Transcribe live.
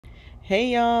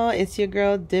Hey y'all, it's your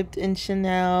girl Dipped in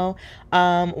Chanel.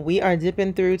 We are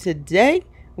dipping through today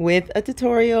with a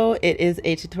tutorial. It is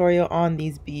a tutorial on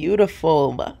these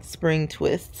beautiful spring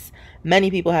twists.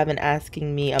 Many people have been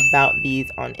asking me about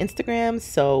these on Instagram,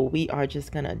 so we are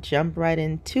just gonna jump right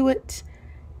into it.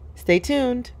 Stay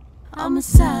tuned. I'm a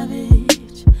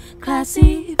savage,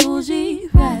 classy, bougie,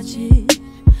 ratchet,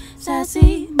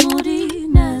 sassy, moody,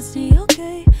 nasty,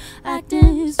 okay,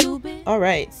 acting stupid.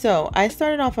 Alright, so I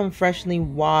started off on freshly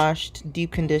washed,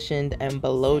 deep conditioned, and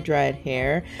below dried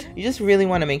hair. You just really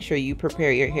want to make sure you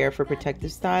prepare your hair for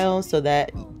protective styles so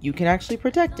that you can actually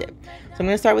protect it. So I'm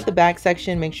going to start with the back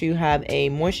section. Make sure you have a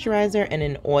moisturizer and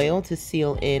an oil to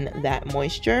seal in that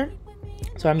moisture.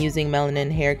 So I'm using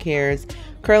Melanin Hair Care's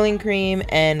curling cream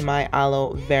and my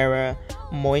aloe vera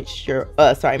my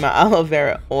aloe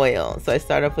vera oil. So I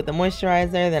start off with the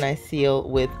moisturizer, then I seal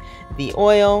with the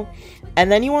oil, and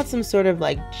then you want some sort of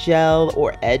like gel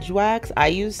or edge wax. I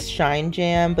use Shine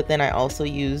Jam, but then I also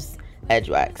use edge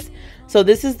wax. So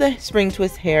this is the Spring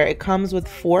Twist hair. It comes with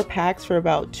 4 packs for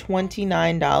about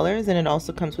 $29, and it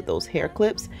also comes with those hair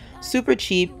clips. Super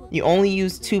cheap. You only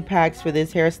use 2 packs for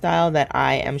this hairstyle that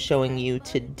I am showing you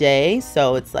today,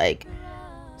 so it's like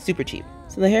super cheap.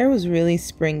 So the hair was really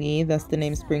springy. That's the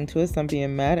name Spring Twist. I'm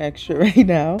being mad extra right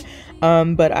now.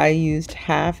 But I used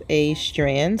half a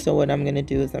strand. So what I'm going to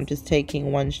do is I'm just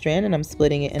taking 1 strand and I'm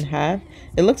splitting it in half.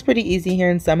 It looks pretty easy here,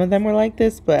 and some of them were like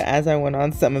this, but as I went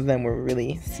on, some of them were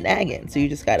really snagging. So you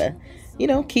just got to,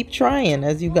 keep trying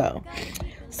as you go.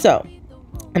 So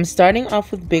I'm starting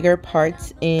off with bigger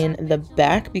parts in the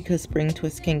back because Spring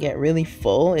Twist can get really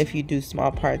full. If you do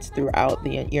small parts throughout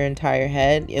your entire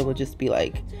head, it will just be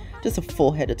like just a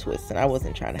full head of twists, and I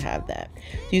wasn't trying to have that.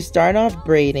 So you start off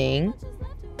braiding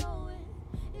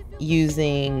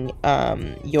using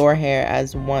your hair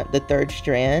as the third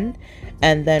strand,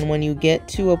 and then when you get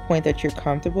to a point that you're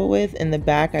comfortable with in the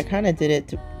back, I kind of did it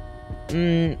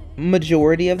to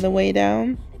majority of the way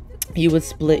down. You would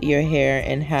split your hair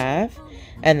in half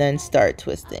and then start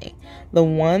twisting. The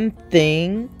one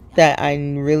thing that I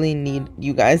really need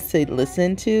you guys to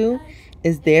listen to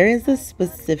is there is a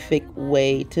specific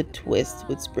way to twist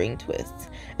with Spring Twists,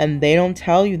 and they don't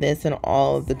tell you this in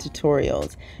all of the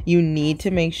tutorials. You need to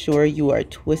make sure you are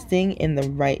twisting in the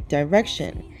right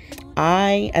direction.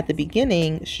 I, at the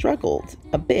beginning, struggled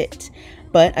a bit,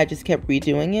 but I just kept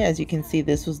redoing it. As you can see,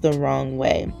 this was the wrong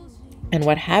way. And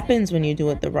what happens when you do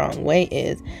it the wrong way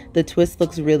is the twist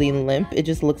looks really limp. It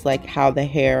just looks like how the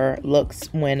hair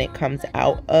looks when it comes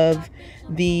out of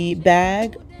the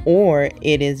bag, or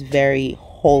it is very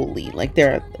holey. Like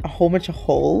there are a whole bunch of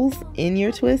holes in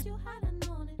your twist.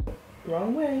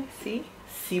 Wrong way.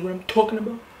 See what I'm talking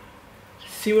about?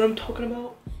 See what I'm talking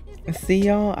about? See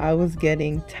y'all, I was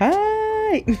getting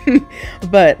tight.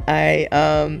 But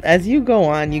as you go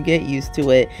on, you get used to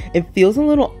it. It feels a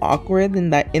little awkward in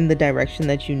the direction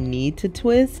that you need to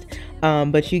twist,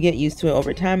 but you get used to it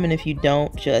over time. And if you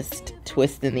don't, just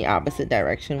twist in the opposite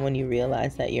direction when you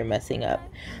realize that you're messing up.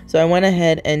 So I went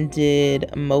ahead and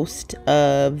did most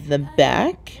of the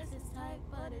back,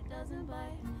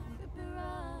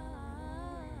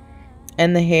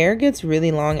 and the hair gets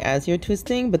really long as you're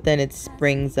twisting, but then it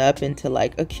springs up into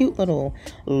like a cute little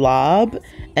lob,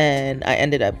 and I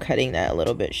ended up cutting that a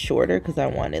little bit shorter because I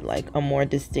wanted like a more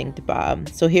distinct bob.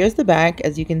 So here's the back.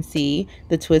 As you can see,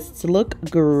 the twists look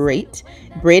great.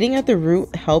 Braiding at the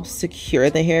root helps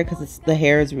secure the hair because the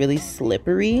hair is really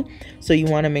slippery, so you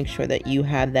want to make sure that you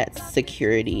have that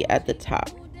security at the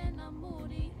top.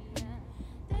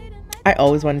 I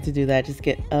always wanted to do that, just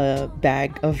get a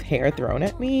bag of hair thrown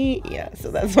at me. Yeah,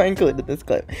 so that's why I included this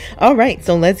clip. All right,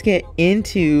 so let's get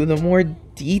into the more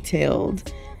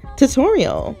detailed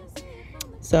tutorial.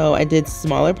 So I did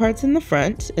smaller parts in the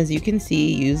front, as you can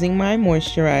see, using my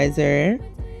moisturizer,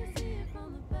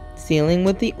 sealing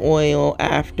with the oil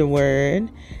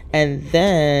afterward, and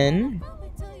then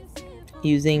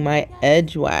using my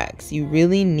edge wax. You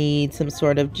really need some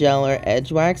sort of gel or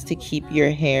edge wax to keep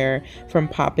your hair from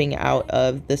popping out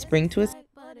of the Spring Twist.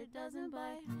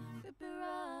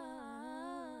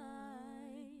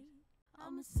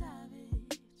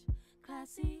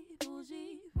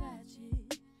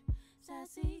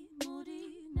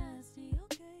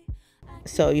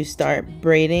 So you start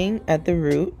braiding at the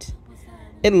root.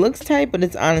 It looks tight, but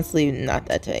it's honestly not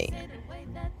that tight.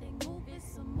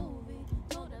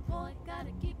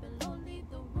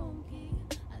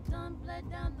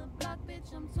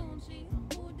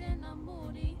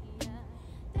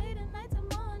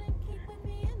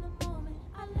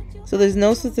 So there's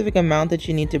no specific amount that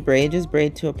you need to braid, just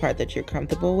braid to a part that you're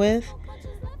comfortable with.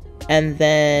 And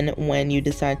then when you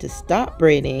decide to stop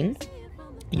braiding,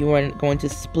 You are going to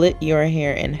split your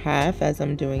hair in half as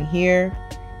I'm doing here.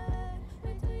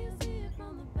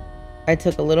 I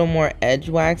took a little more edge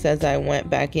wax as I went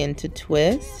back in to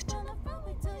twist,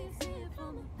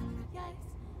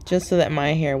 just so that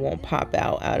my hair won't pop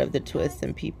out of the twist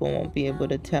and people won't be able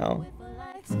to tell.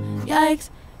 Yikes,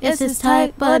 yes it's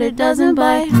tight but it doesn't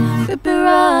bite. Grip it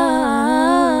right.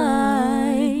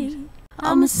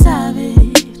 I'm a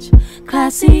savage,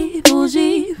 classy,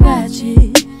 bougie,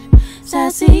 ratchet,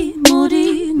 sassy,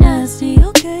 moody, nasty,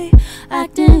 okay.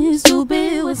 Acting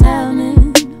stupid, what's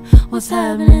happening? What's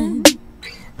happening?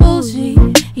 Bougie,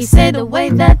 he said the way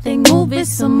that thing move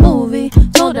is a movie.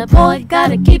 Told that boy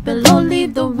gotta keep it low,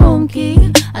 leave the room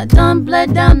key. I done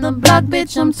bled down the block,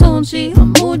 bitch, I'm Tunchi.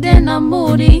 I'm mood and I'm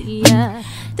moody, yeah.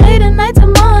 Day to night to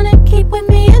morning, keep with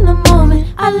me in the moment.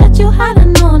 I let you hide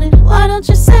and on it, why don't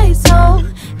you say so?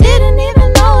 Didn't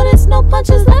even notice, no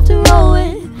punches left to roll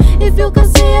with. If you could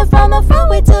see it from the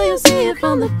front, wait till you see it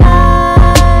from the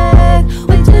back.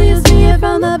 Wait till you see it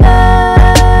from the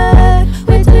back.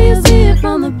 Wait till you see it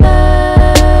from the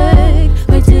back.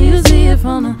 Wait till you see it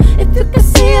from the. If you can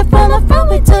see it from the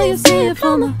front, wait till you see it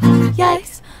from the.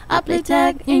 Yikes, I play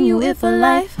tag and you it for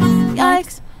life.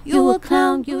 Yikes, you a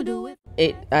clown, you do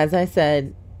it. As I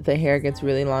said, the hair gets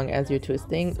really long as you're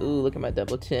twisting. Ooh, look at my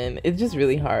double chin. It's just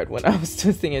really hard when I was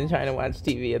twisting and trying to watch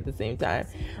TV at the same time.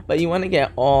 But you want to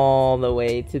get all the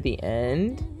way to the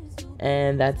end.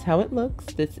 And that's how it looks.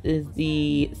 This is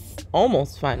the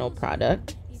almost final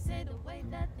product.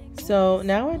 So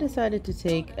now I decided to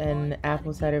take an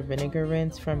apple cider vinegar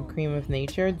rinse from Cream of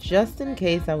Nature, just in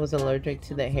case I was allergic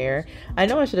to the hair. I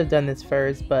know I should have done this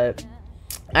first, but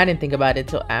I didn't think about it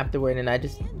till afterward, and I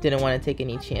just didn't want to take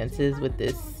any chances with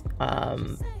this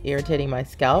irritating my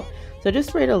scalp. So I just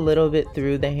sprayed a little bit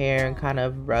through the hair and kind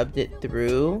of rubbed it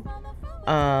through.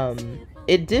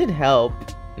 It did help.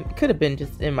 It could have been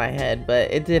just in my head,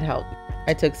 but it did help.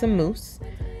 I took some mousse,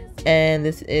 and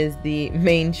this is the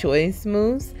Mane Choice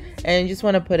mousse, and you just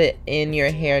want to put it in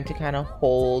your hair to kind of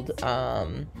hold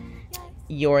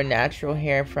your natural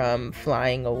hair from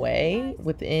flying away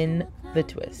within the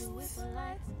twists.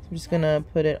 I'm just gonna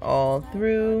put it all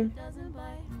through.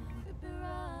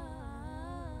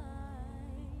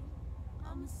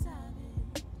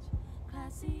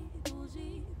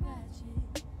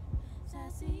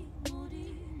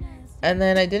 And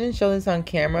then I didn't show this on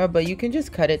camera, but you can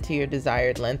just cut it to your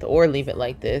desired length or leave it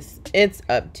like this. It's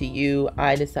up to you.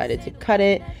 I decided to cut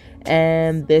it,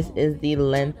 and this is the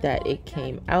length that it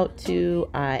came out to.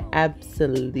 I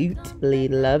absolutely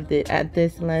loved it at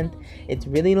this length. It's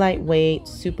really lightweight,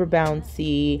 super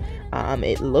bouncy.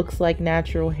 It looks like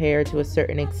natural hair to a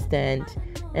certain extent,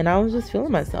 and I was just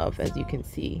feeling myself, as you can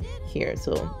see here.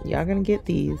 So y'all gonna get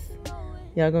these.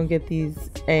 Y'all gonna get these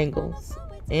angles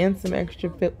and some extra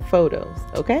photos,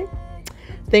 okay?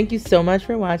 Thank you so much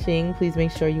for watching. Please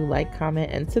make sure you like, comment,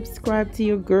 and subscribe to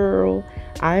your girl.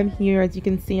 I'm here, as you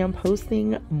can see, I'm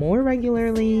posting more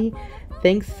regularly.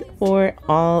 Thanks for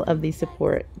all of the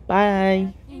support.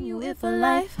 Bye. You it for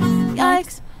life.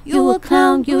 Yikes, you a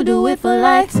clown, you do it for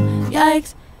likes.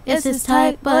 Yikes, yes it's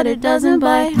tight but it doesn't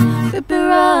bite. Grip it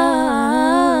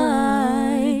right.